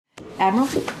Admiral?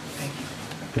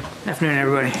 Afternoon,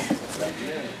 everybody.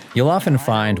 You'll often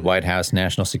find White House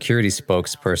National Security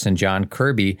spokesperson John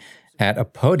Kirby at a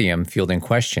podium fielding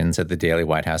questions at the daily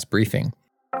White House briefing.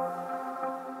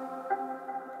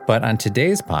 But on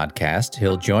today's podcast,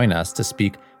 he'll join us to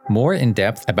speak more in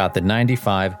depth about the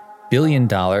 $95 billion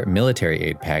military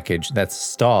aid package that's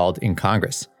stalled in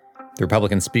Congress. The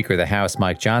Republican Speaker of the House,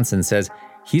 Mike Johnson, says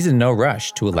he's in no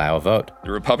rush to allow a vote.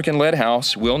 The Republican-led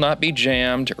House will not be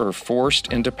jammed or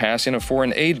forced into passing a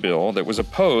foreign aid bill that was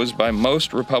opposed by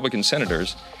most Republican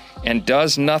senators and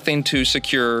does nothing to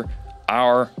secure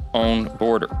our own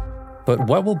border. But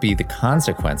what will be the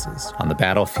consequences on the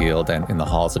battlefield and in the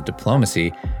halls of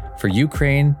diplomacy for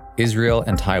Ukraine, Israel,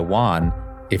 and Taiwan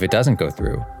if it doesn't go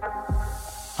through?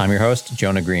 I'm your host,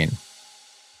 Jonah Green.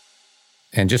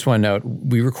 And just one note,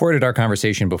 we recorded our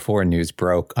conversation before news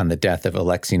broke on the death of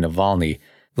Alexei Navalny,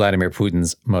 Vladimir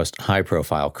Putin's most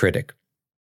high-profile critic.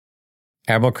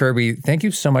 Admiral Kirby, thank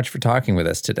you so much for talking with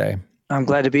us today. I'm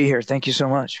glad to be here. Thank you so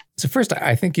much. So first,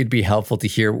 I think it'd be helpful to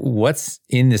hear what's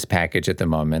in this package at the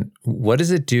moment. What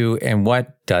does it do and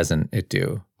what doesn't it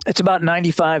do? It's about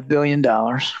 $95 billion.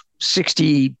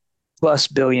 60 plus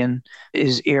billion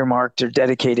is earmarked or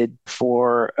dedicated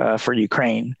for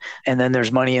Ukraine. And then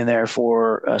there's money in there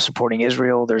for supporting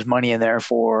Israel. There's money in there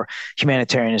for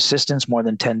humanitarian assistance, more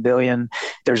than 10 billion.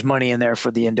 There's money in there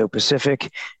for the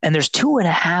Indo-Pacific. And there's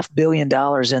 $2.5 billion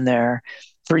in there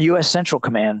for U.S. Central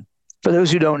Command. For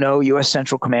those who don't know, U.S.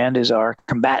 Central Command is our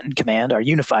combatant command, our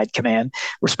unified command,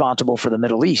 responsible for the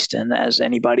Middle East. And as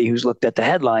anybody who's looked at the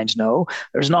headlines know,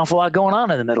 there's an awful lot going on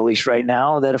in the Middle East right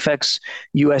now that affects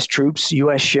U.S. troops,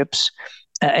 U.S. ships,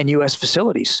 and U.S.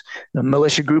 facilities. The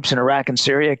militia groups in Iraq and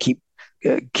Syria keep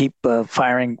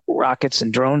firing rockets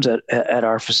and drones at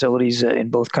our facilities in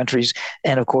both countries.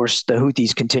 And of course, the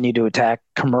Houthis continue to attack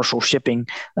commercial shipping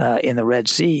in the Red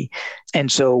Sea. And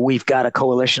so we've got a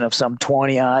coalition of some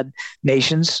 20 odd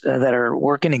nations that are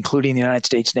working, including the United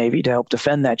States Navy, to help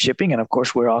defend that shipping. And of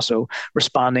course, we're also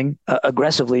responding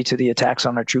aggressively to the attacks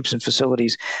on our troops and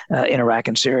facilities in Iraq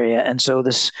and Syria. And so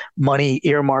this money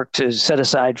earmarked to set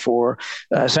aside for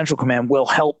Central Command will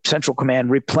help Central Command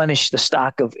replenish the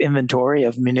stock of inventory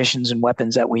of munitions and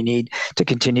weapons that we need to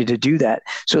continue to do that.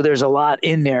 So there's a lot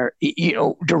in there,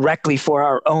 directly for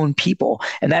our own people.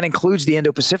 And that includes the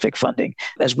Indo-Pacific funding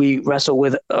as we wrestle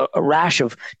with a rash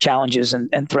of challenges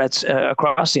and threats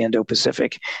across the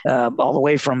Indo-Pacific, all the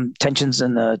way from tensions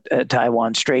in the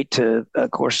Taiwan Strait to,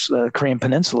 of course, the Korean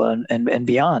Peninsula and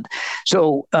beyond.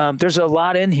 So there's a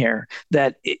lot in here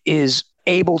that is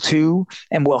able to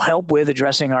and will help with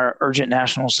addressing our urgent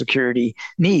national security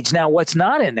needs. Now, what's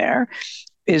not in there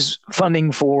is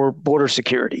funding for border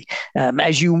security.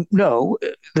 As you know,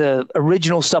 the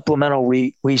original supplemental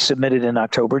we submitted in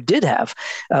October did have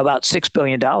about $6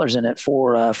 billion in it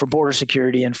for border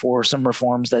security and for some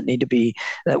reforms that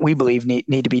we believe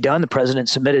need to be done. The president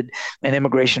submitted an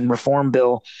immigration reform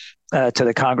bill to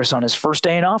the Congress on his first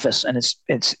day in office, and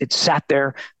it's sat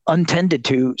there untended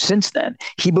to since then.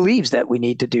 He believes that we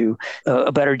need to do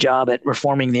a better job at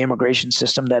reforming the immigration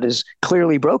system that is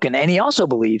clearly broken, and he also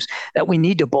believes that we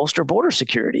need to bolster border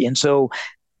security. And so,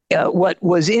 what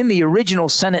was in the original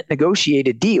Senate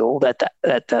negotiated deal that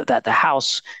the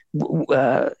House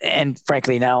and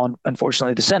frankly now,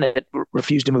 unfortunately, the Senate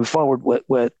refused to move forward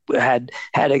with had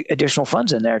additional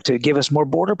funds in there to give us more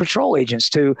border patrol agents,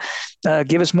 to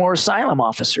give us more asylum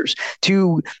officers,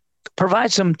 to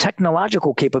provide some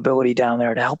technological capability down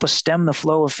there to help us stem the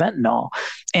flow of fentanyl.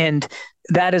 And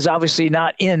that is obviously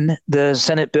not in the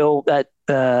Senate bill that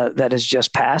has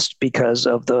just passed because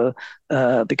of the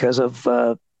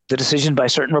decision by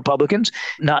certain Republicans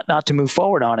not to move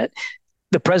forward on it.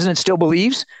 The president still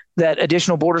believes that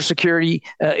additional border security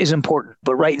is important.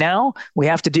 But right now, we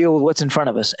have to deal with what's in front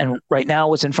of us. And right now,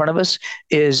 what's in front of us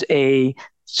is a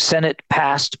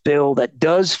Senate-passed bill that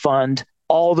does fund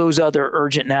all those other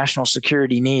urgent national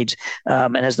security needs.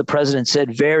 And as the president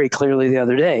said very clearly the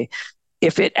other day,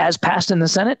 if it, as passed in the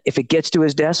Senate, if it gets to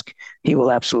his desk, he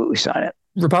will absolutely sign it.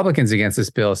 Republicans against this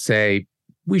bill say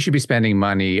we should be spending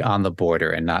money on the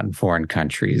border and not in foreign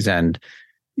countries. And,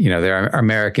 there are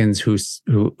Americans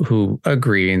who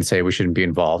agree and say we shouldn't be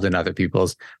involved in other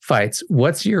people's fights.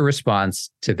 What's your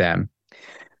response to them?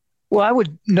 Well, I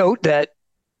would note that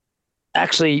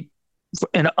actually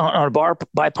on a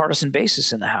bipartisan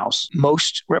basis in the House,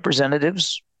 most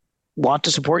representatives want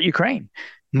to support Ukraine.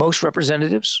 Most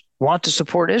representatives want to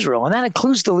support Israel, and that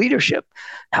includes the leadership,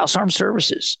 House Armed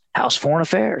Services, House Foreign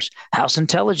Affairs, House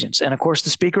Intelligence, and of course the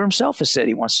Speaker himself has said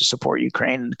he wants to support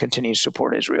Ukraine and continue to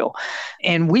support Israel.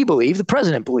 And we believe, the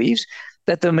president believes,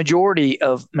 that the majority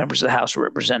of members of the House of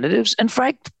Representatives, and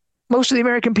most of the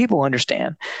American people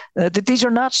understand that these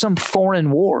are not some foreign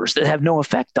wars that have no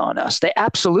effect on us. They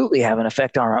absolutely have an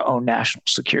effect on our own national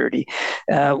security.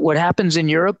 What happens in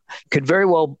Europe could very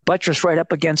well buttress right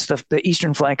up against the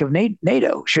eastern flank of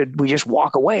NATO, should we just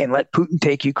walk away and let Putin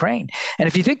take Ukraine. And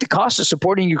if you think the cost of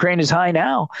supporting Ukraine is high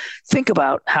now, think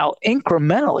about how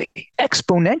incrementally,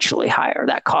 exponentially higher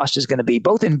that cost is going to be,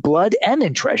 both in blood and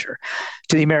in treasure,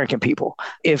 to the American people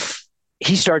if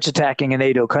he starts attacking a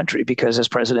NATO country, because as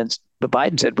President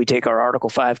Biden said, we take our Article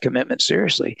 5 commitment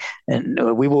seriously, and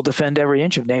we will defend every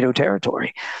inch of NATO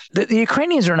territory. The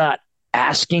Ukrainians are not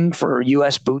asking for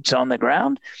U.S. boots on the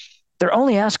ground. They're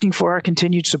only asking for our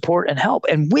continued support and help.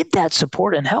 And with that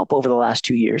support and help over the last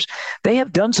 2 years, they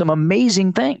have done some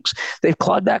amazing things. They've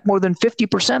clawed back more than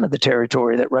 50% of the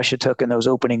territory that Russia took in those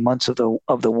opening months of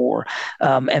the war.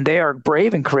 And they are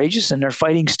brave and courageous, and they're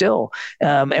fighting still.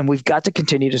 And we've got to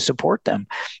continue to support them.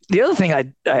 The other thing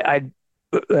I'd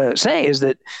say is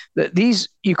that these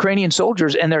Ukrainian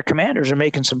soldiers and their commanders are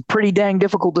making some pretty dang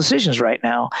difficult decisions right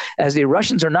now, as the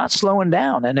Russians are not slowing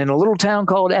down. And in a little town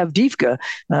called Avdiivka,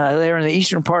 there in the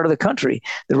eastern part of the country,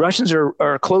 the Russians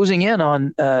are closing in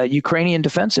on Ukrainian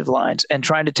defensive lines and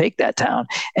trying to take that town.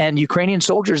 And Ukrainian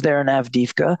soldiers there in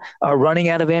Avdiivka are running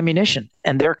out of ammunition,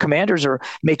 and their commanders are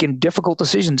making difficult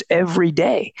decisions every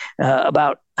day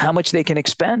about how much they can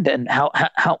expend and how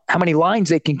many lines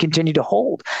they can continue to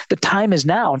hold. The time is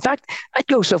now. In fact, I'd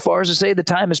go so far as to say the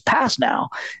time is past now.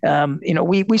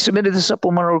 We submitted the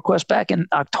supplemental request back in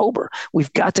October.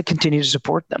 We've got to continue to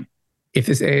support them. If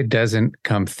this aid doesn't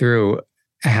come through,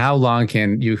 how long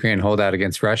can Ukraine hold out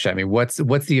against Russia? I mean,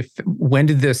 when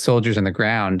did the soldiers on the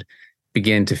ground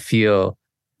begin to feel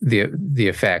the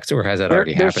effects, or has that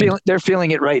already happened? They're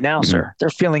feeling it right now, sir. They're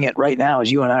feeling it right now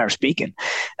as you and I are speaking.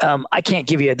 I can't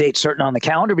give you a date certain on the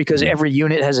calendar because every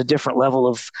unit has a different level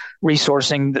of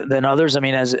resourcing than others. I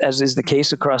mean, as is the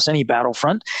case across any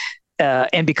battlefront.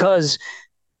 And because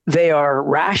they are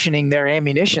rationing their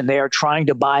ammunition, they are trying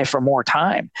to buy for more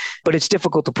time. But it's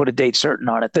difficult to put a date certain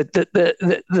on it.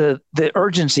 The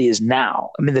urgency is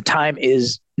now. I mean, the time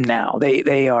is now.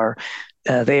 They are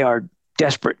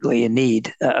desperately in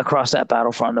need across that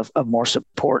battlefront of more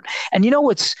support. And you know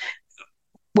what's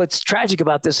tragic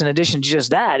about this, in addition to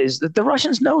just that, is that the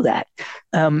Russians know that.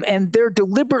 And they're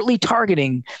deliberately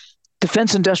targeting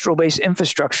defense industrial base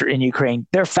infrastructure in Ukraine,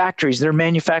 their factories, their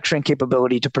manufacturing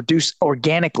capability to produce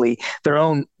organically their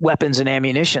own weapons and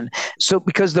ammunition. So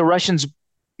because the Russians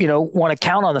want to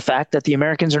count on the fact that the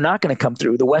Americans are not going to come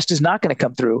through, the West is not going to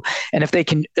come through. And if they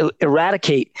can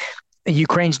eradicate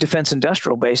Ukraine's defense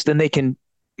industrial base, then they can,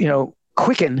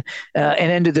 quicken an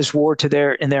end to this war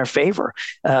in their favor.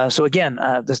 So again,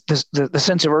 the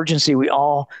sense of urgency we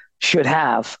all should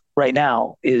have right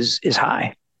now is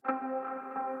high.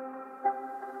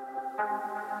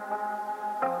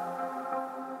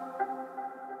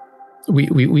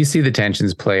 We see the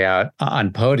tensions play out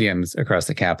on podiums across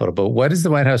the Capitol, but what is the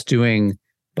White House doing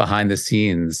behind the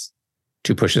scenes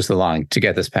to push this along, to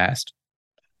get this passed?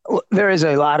 There is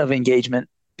a lot of engagement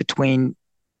between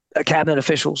cabinet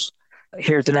officials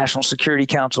here at the National Security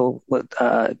Council with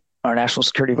our National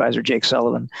Security Advisor, Jake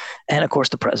Sullivan, and of course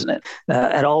the president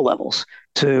at all levels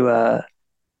to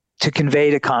convey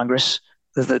to Congress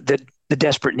the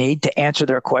desperate need to answer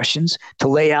their questions, to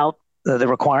lay out the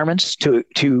requirements to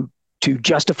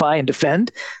justify and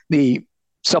defend the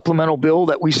supplemental bill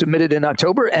that we submitted in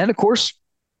October, and of course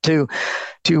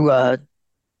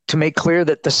to make clear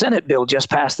that the Senate bill just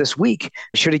passed this week,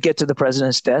 should it get to the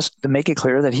president's desk, to make it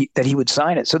clear that he would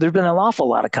sign it. So there's been an awful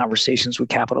lot of conversations with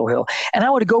Capitol Hill. And I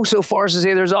would go so far as to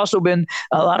say there's also been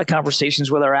a lot of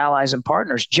conversations with our allies and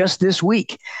partners. Just this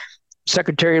week,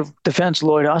 Secretary of Defense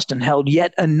Lloyd Austin held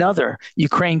yet another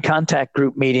Ukraine contact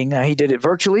group meeting. He did it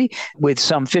virtually with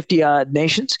some 50-odd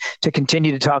nations to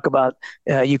continue to talk about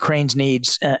Ukraine's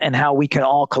needs and how we can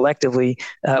all collectively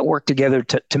work together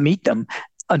to meet them.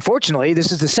 Unfortunately,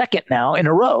 this is the second now in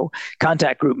a row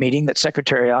contact group meeting that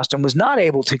Secretary Austin was not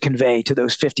able to convey to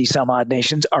those 50 some odd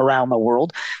nations around the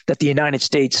world that the United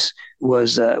States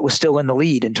was still in the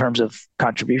lead in terms of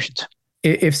contributions.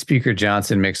 If Speaker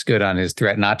Johnson makes good on his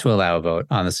threat not to allow a vote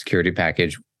on the security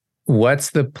package,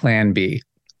 what's the plan B?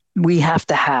 We have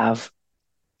to have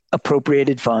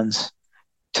appropriated funds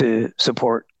to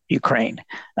support Ukraine.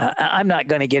 I'm not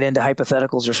going to get into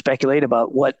hypotheticals or speculate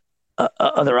about what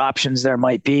other options there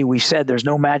might be. We said there's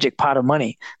no magic pot of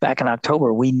money back in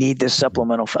October. We need this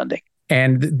supplemental funding.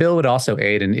 And the bill would also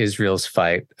aid in Israel's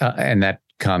fight, and that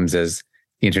comes as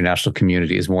the international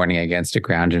community is warning against a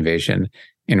ground invasion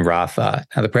in Rafah.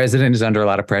 Now, the president is under a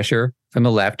lot of pressure from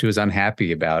the left, who is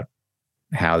unhappy about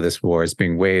how this war is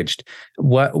being waged.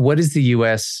 What is the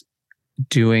U.S.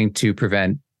 doing to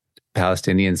prevent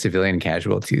Palestinian civilian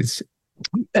casualties?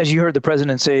 As you heard the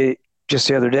president say just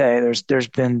the other day, there's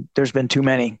been too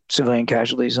many civilian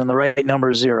casualties, and the right number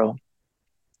is 0.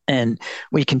 And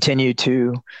we continue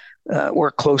to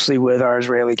work closely with our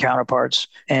Israeli counterparts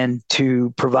and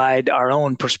to provide our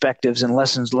own perspectives and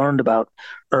lessons learned about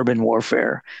urban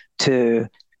warfare to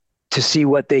see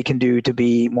what they can do to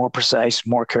be more precise,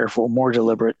 more careful, more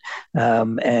deliberate,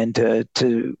 and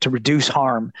to reduce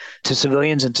harm to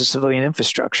civilians and to civilian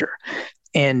infrastructure.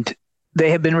 And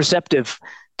they have been receptive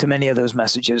to many of those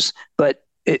messages, but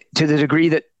to the degree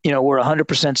that we're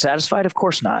 100% satisfied, of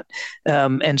course not.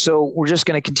 And so we're just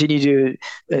going to continue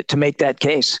to make that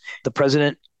case. The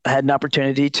president had an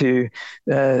opportunity to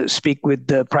speak with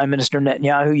the Prime Minister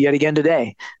Netanyahu yet again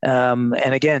today, and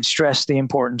again stress the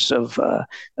importance of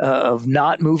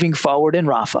not moving forward in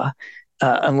Rafah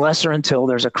unless or until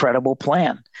there's a credible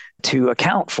plan to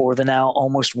account for the now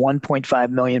almost 1.5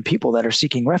 million people that are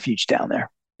seeking refuge down there.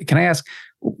 Can I ask,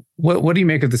 what do you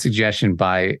make of the suggestion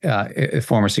by a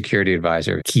former security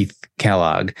advisor, Keith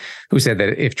Kellogg, who said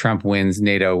that if Trump wins,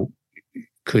 NATO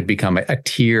could become a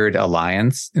tiered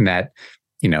alliance, and that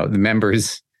the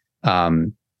members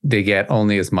they get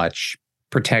only as much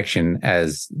protection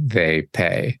as they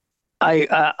pay?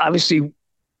 I obviously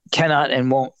cannot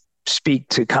and won't speak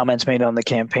to comments made on the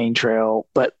campaign trail,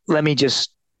 but let me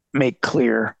just make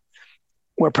clear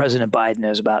where President Biden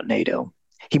is about NATO.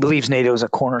 He believes NATO is a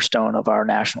cornerstone of our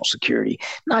national security,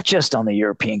 not just on the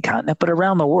European continent, but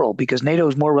around the world, because NATO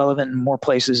is more relevant in more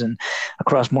places and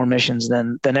across more missions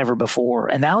than ever before.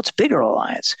 And now it's a bigger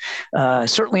alliance,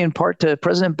 certainly in part to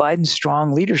President Biden's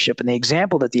strong leadership and the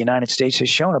example that the United States has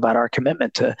shown about our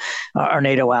commitment to our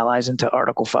NATO allies and to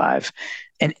Article 5.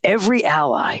 And every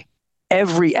ally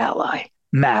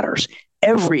matters.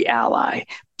 Every ally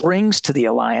brings to the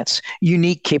alliance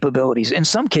unique capabilities, in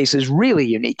some cases really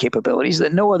unique capabilities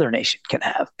that no other nation can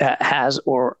has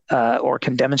or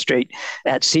can demonstrate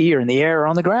at sea or in the air or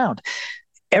on the ground.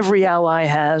 Every ally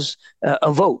has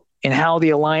a vote in how the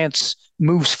alliance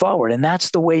moves forward, and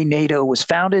that's the way NATO was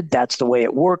founded. That's the way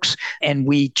it works, and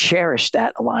we cherish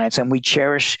that alliance, and we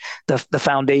cherish the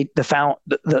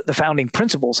founding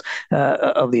principles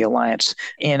of the alliance.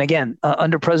 And again,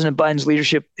 under President Biden's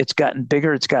leadership, it's gotten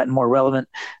bigger, it's gotten more relevant,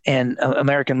 and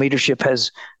American leadership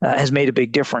has made a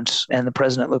big difference. And the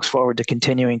president looks forward to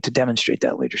continuing to demonstrate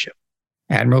that leadership.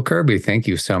 Admiral Kirby, thank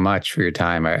you so much for your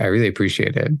time. I really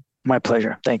appreciate it. My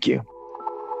pleasure. Thank you.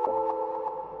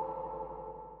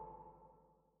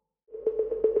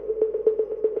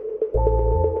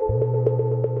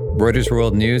 Reuters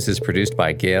World News is produced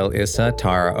by Gail Issa,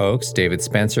 Tara Oakes, David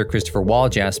Spencer, Christopher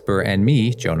Walljasper, and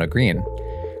me, Jonah Green.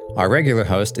 Our regular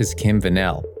host is Kim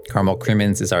Vanell. Carmel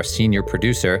Crimmins is our senior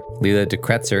producer. Leela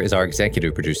DeKretzer is our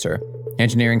executive producer.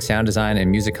 Engineering, sound design, and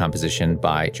music composition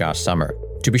by Josh Summer.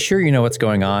 To be sure you know what's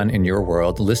going on in your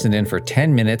world, listen in for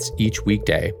 10 minutes each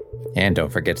weekday. And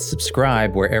don't forget to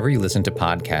subscribe wherever you listen to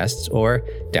podcasts or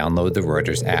download the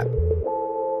Reuters app.